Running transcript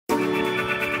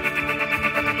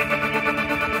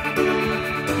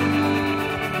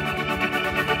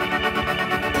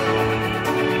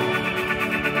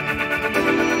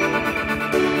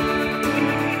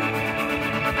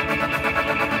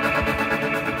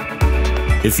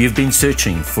If you've been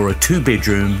searching for a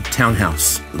 2-bedroom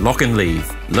townhouse, lock and leave,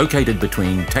 located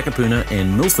between Takapuna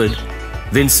and Milford,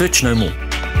 then search no more.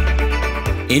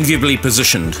 Enviably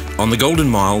positioned on the Golden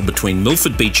Mile between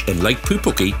Milford Beach and Lake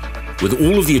Pupuke, with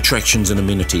all of the attractions and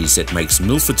amenities that makes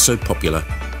Milford so popular,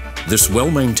 this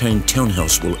well-maintained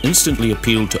townhouse will instantly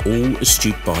appeal to all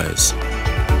astute buyers.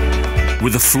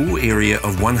 With a floor area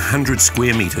of 100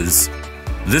 square metres,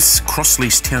 this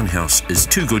cross-leased townhouse is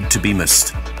too good to be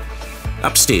missed.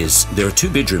 Upstairs, there are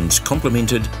 2 bedrooms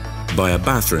complemented by a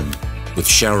bathroom with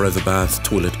shower over bath,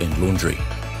 toilet and laundry.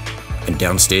 And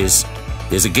downstairs,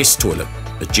 there's a guest toilet,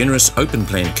 a generous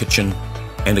open-plan kitchen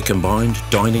and a combined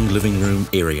dining living room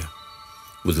area,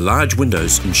 with large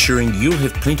windows ensuring you'll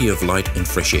have plenty of light and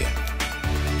fresh air.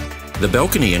 The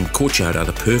balcony and courtyard are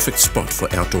the perfect spot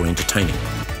for outdoor entertaining,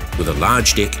 with a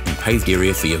large deck and paved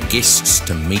area for your guests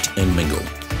to meet and mingle.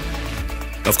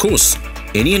 Of course,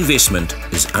 any investment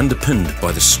is underpinned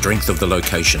by the strength of the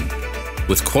location,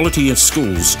 with quality of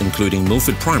schools including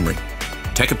Milford Primary,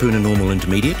 Takapuna Normal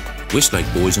Intermediate, Westlake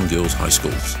Boys and Girls High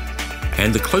Schools,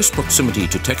 and the close proximity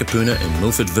to Takapuna and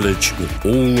Milford Village with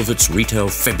all of its retail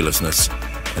fabulousness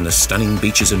and the stunning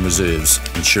beaches and reserves,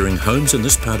 ensuring homes in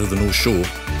this part of the North Shore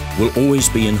will always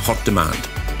be in hot demand.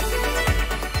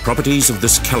 Properties of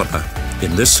this calibre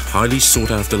in this highly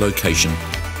sought after location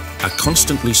are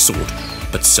constantly sought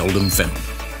but seldom found,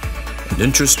 and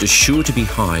interest is sure to be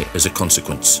high as a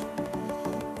consequence.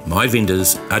 My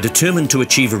vendors are determined to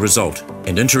achieve a result,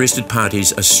 and interested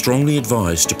parties are strongly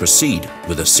advised to proceed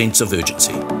with a sense of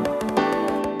urgency.